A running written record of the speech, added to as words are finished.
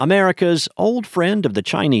America's Old Friend of the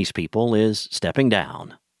Chinese People is Stepping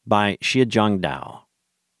Down by Zhejiang Dao.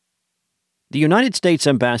 The United States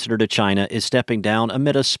ambassador to China is stepping down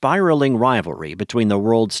amid a spiraling rivalry between the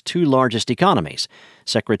world's two largest economies,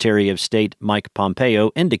 Secretary of State Mike Pompeo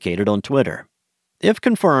indicated on Twitter. If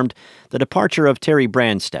confirmed, the departure of Terry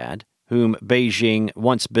Branstad, whom Beijing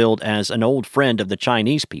once billed as an old friend of the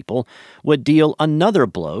Chinese people, would deal another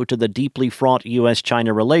blow to the deeply fraught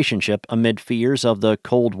U.S.-China relationship amid fears of the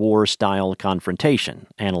Cold War-style confrontation,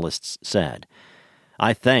 analysts said.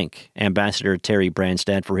 I thank Ambassador Terry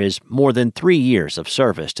Branstad for his more than 3 years of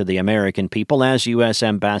service to the American people as U.S.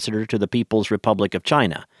 Ambassador to the People's Republic of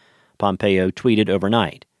China, Pompeo tweeted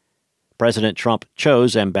overnight. President Trump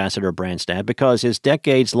chose Ambassador Branstad because his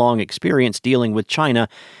decades-long experience dealing with China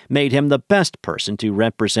made him the best person to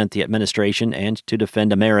represent the administration and to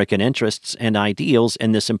defend American interests and ideals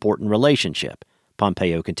in this important relationship,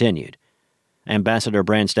 Pompeo continued. Ambassador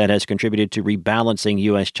Branstad has contributed to rebalancing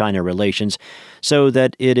U.S.-China relations so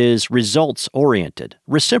that it is results-oriented,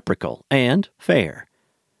 reciprocal, and fair.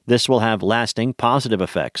 This will have lasting positive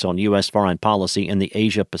effects on U.S. foreign policy in the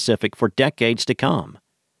Asia-Pacific for decades to come.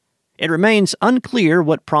 It remains unclear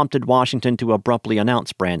what prompted Washington to abruptly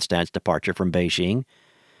announce Branstad's departure from Beijing.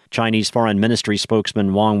 Chinese Foreign Ministry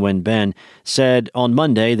spokesman Wang Wenbin said on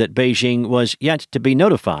Monday that Beijing was yet to be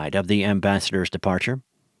notified of the ambassador's departure.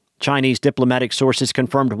 Chinese diplomatic sources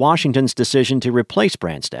confirmed Washington's decision to replace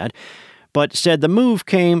Branstad, but said the move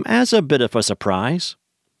came as a bit of a surprise.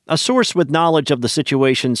 A source with knowledge of the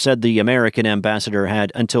situation said the American ambassador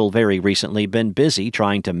had, until very recently, been busy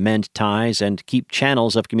trying to mend ties and keep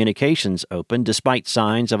channels of communications open despite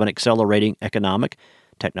signs of an accelerating economic,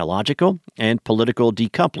 technological, and political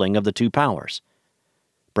decoupling of the two powers.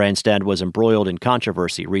 Branstad was embroiled in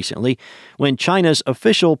controversy recently when China's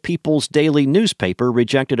official People's Daily newspaper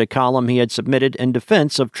rejected a column he had submitted in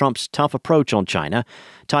defense of Trump's tough approach on China,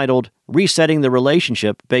 titled Resetting the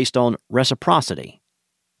Relationship Based on Reciprocity.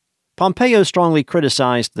 Pompeo strongly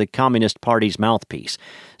criticized the Communist Party's mouthpiece,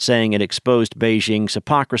 saying it exposed Beijing's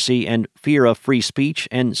hypocrisy and fear of free speech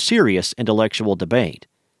and serious intellectual debate.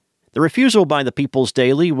 The refusal by the People's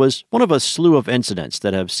Daily was one of a slew of incidents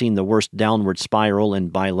that have seen the worst downward spiral in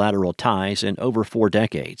bilateral ties in over 4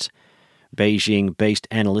 decades. Beijing-based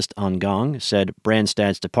analyst An Gong said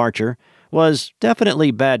Branstad's departure was definitely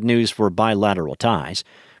bad news for bilateral ties,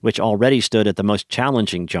 which already stood at the most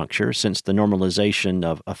challenging juncture since the normalization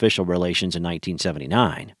of official relations in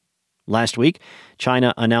 1979. Last week,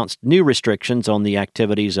 China announced new restrictions on the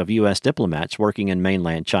activities of U.S. diplomats working in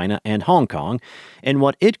mainland China and Hong Kong in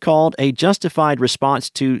what it called a justified response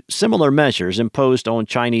to similar measures imposed on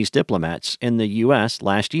Chinese diplomats in the U.S.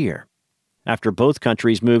 last year. After both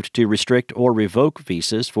countries moved to restrict or revoke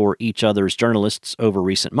visas for each other's journalists over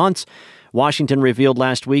recent months, Washington revealed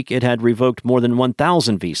last week it had revoked more than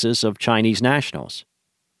 1,000 visas of Chinese nationals.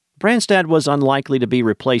 Branstad was unlikely to be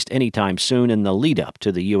replaced anytime soon in the lead-up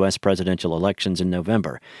to the U.S. presidential elections in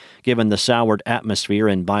November, given the soured atmosphere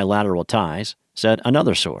in bilateral ties, said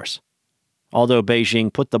another source. Although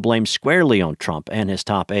Beijing put the blame squarely on Trump and his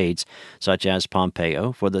top aides, such as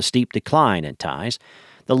Pompeo, for the steep decline in ties,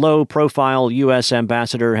 the low-profile U.S.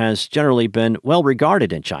 ambassador has generally been well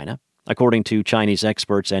regarded in China, according to Chinese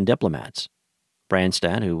experts and diplomats.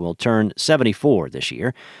 Branstad, who will turn 74 this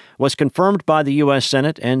year, was confirmed by the U.S.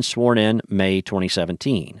 Senate and sworn in May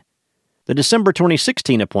 2017. The December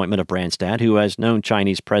 2016 appointment of Branstad, who has known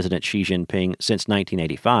Chinese President Xi Jinping since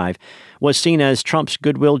 1985, was seen as Trump's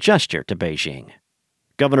goodwill gesture to Beijing.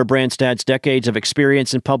 Governor Branstad's decades of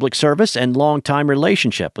experience in public service and long-time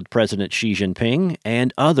relationship with President Xi Jinping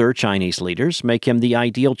and other Chinese leaders make him the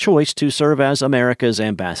ideal choice to serve as America's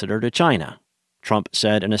ambassador to China, Trump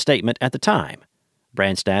said in a statement at the time.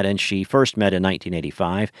 Branstad and Xi first met in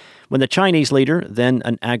 1985 when the Chinese leader, then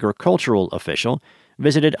an agricultural official,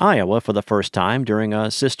 visited Iowa for the first time during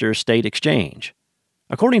a sister state exchange.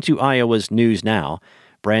 According to Iowa's News Now,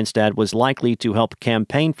 Branstad was likely to help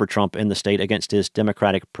campaign for Trump in the state against his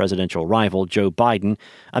Democratic presidential rival Joe Biden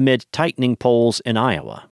amid tightening polls in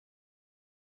Iowa.